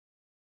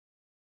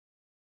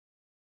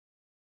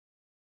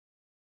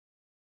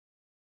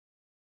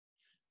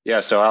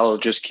Yeah, so I'll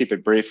just keep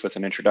it brief with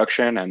an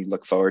introduction and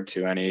look forward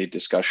to any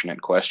discussion and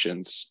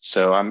questions.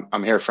 So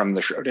I'm here from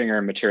the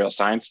Schrödinger material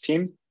science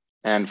team.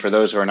 And for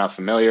those who are not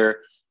familiar,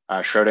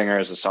 Schrödinger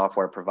is a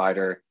software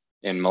provider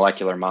in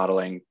molecular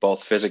modeling,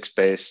 both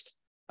physics-based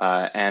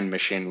and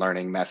machine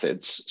learning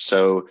methods.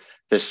 So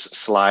this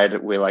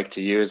slide we like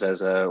to use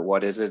as a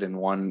what is it in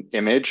one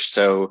image.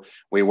 So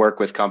we work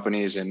with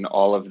companies in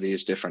all of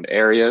these different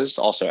areas,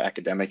 also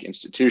academic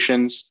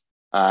institutions.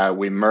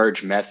 We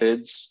merge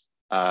methods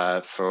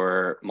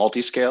for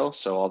multi-scale,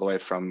 so all the way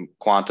from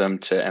quantum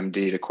to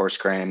MD to coarse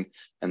grain.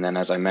 And then,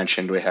 as I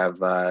mentioned, we have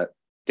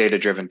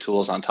data-driven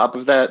tools on top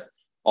of that,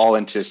 all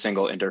into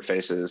single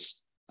interfaces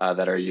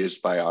that are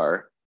used by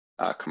our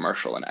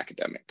commercial and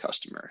academic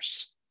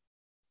customers.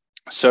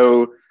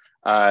 So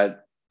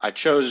I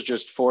chose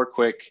just 4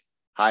 quick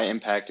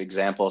high-impact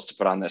examples to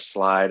put on this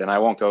slide, and I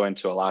won't go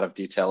into a lot of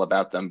detail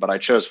about them, but I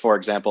chose 4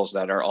 examples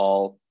that are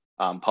all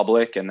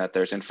public and that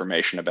there's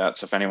information about.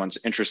 So if anyone's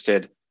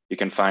interested, you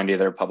can find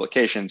either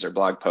publications or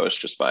blog posts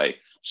just by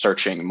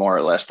searching more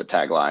or less the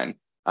tagline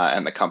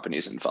and the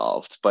companies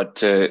involved. But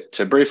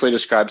to briefly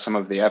describe some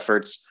of the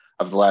efforts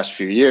of the last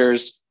few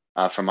years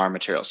from our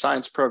material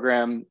science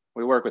program,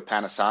 we work with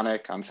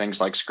Panasonic on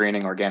things like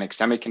screening organic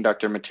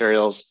semiconductor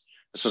materials.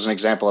 This was an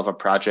example of a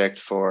project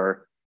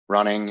for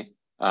running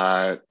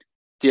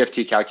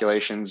DFT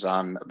calculations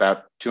on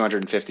about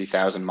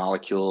 250,000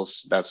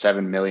 molecules, about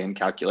 7 million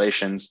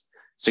calculations,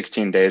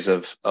 16 days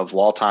of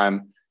wall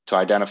time, to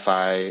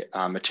identify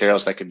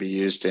materials that could be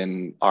used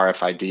in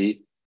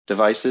RFID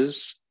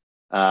devices.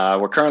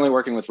 We're currently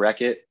working with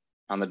Reckitt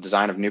on the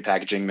design of new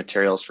packaging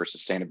materials for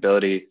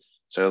sustainability.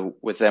 So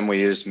with them, we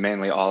use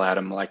mainly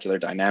all-atom molecular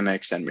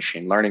dynamics and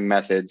machine learning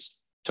methods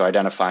to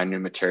identify new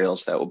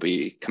materials that will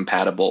be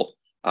compatible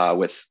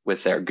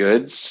with their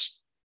goods.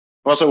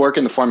 We also work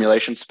in the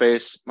formulation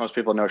space. Most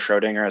people know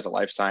Schrödinger as a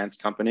life science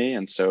company,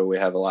 and so we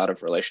have a lot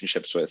of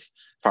relationships with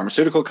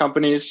pharmaceutical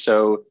companies.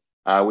 So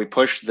we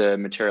push the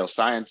material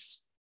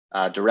science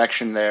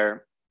direction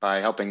there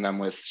by helping them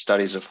with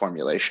studies of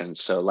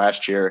formulations. So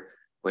last year,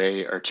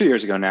 or 2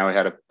 years ago now, we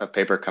had a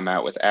paper come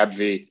out with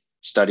AbbVie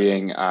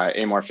studying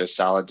amorphous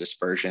solid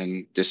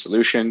dispersion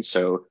dissolution.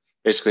 So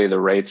basically the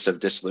rates of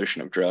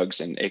dissolution of drugs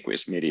in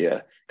aqueous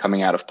media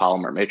coming out of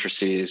polymer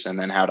matrices, and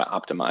then how to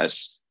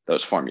optimize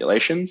those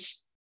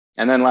formulations.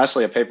 And then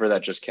lastly, a paper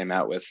that just came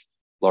out with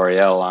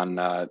L'Oreal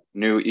on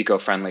new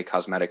eco-friendly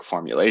cosmetic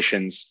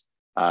formulations.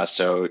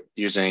 So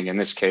using, in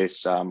this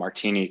case,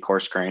 Martini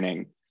coarse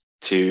graining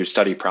to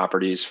study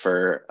properties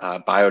for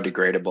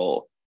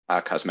biodegradable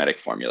cosmetic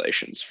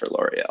formulations for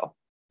L'Oreal.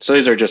 So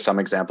these are just some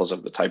examples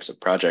of the types of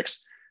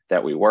projects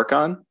that we work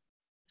on.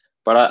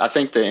 But I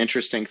think the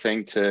interesting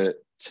thing to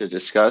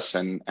discuss,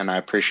 and I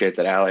appreciate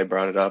that Ali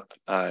brought it up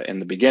in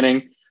the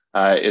beginning,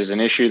 is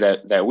an issue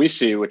that we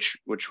see, which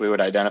we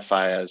would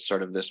identify as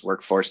sort of this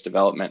workforce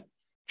development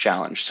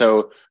challenge.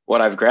 So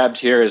what I've grabbed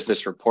here is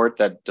this report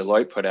that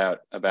Deloitte put out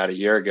about a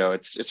year ago.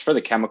 It's for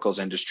the chemicals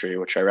industry,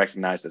 which I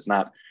recognize is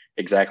not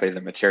exactly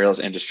the materials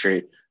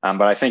industry,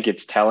 but I think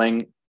it's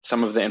telling.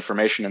 Some of the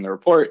information in the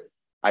report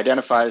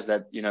identifies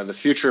that the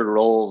future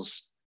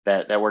roles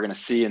that we're going to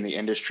see in the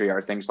industry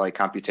are things like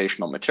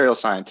computational material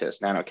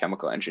scientist,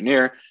 nanochemical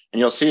engineer, and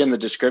you'll see in the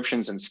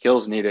descriptions and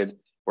skills needed,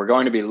 we're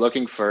going to be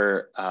looking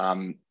for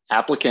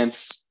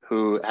applicants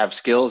who have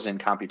skills in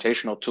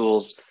computational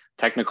tools,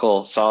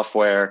 technical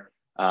software,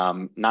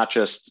 not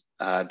just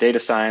data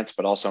science,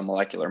 but also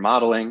molecular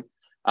modeling,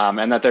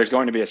 and that there's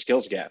going to be a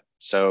skills gap.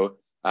 So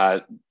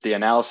the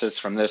analysis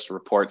from this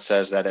report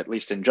says that at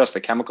least in just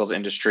the chemicals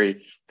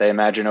industry, they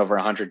imagine over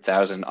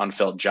 100,000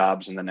 unfilled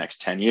jobs in the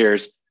next 10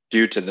 years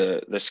due to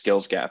the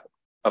skills gap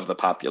of the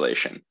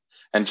population.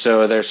 And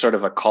so there's sort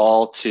of a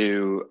call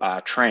to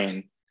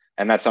train,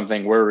 and that's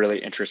something we're really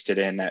interested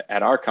in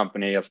at our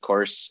company, of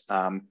course,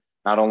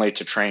 not only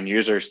to train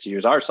users to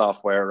use our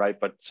software, right,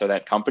 but so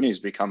that companies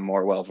become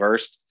more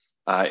well-versed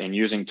in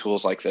using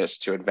tools like this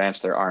to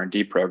advance their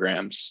R&D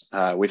programs.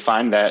 We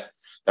find that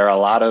there are a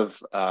lot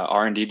of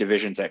R&D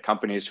divisions at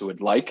companies who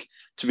would like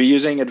to be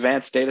using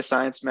advanced data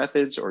science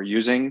methods or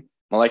using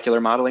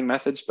molecular modeling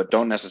methods, but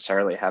don't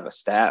necessarily have a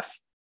staff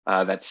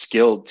that's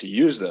skilled to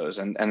use those.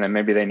 And then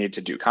maybe they need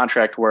to do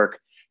contract work,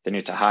 they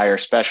need to hire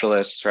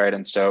specialists, right?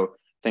 And so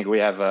I think we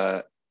have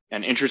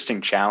an interesting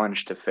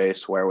challenge to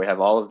face where we have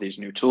all of these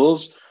new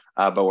tools,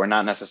 but we're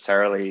not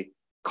necessarily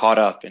caught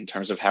up in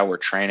terms of how we're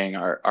training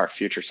our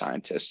future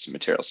scientists,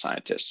 material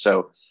scientists.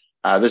 So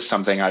this is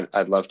something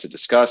I'd love to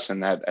discuss,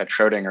 and that at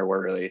Schrödinger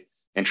we're really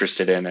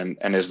interested in,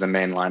 and is the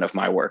main line of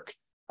my work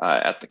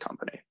at the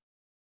company.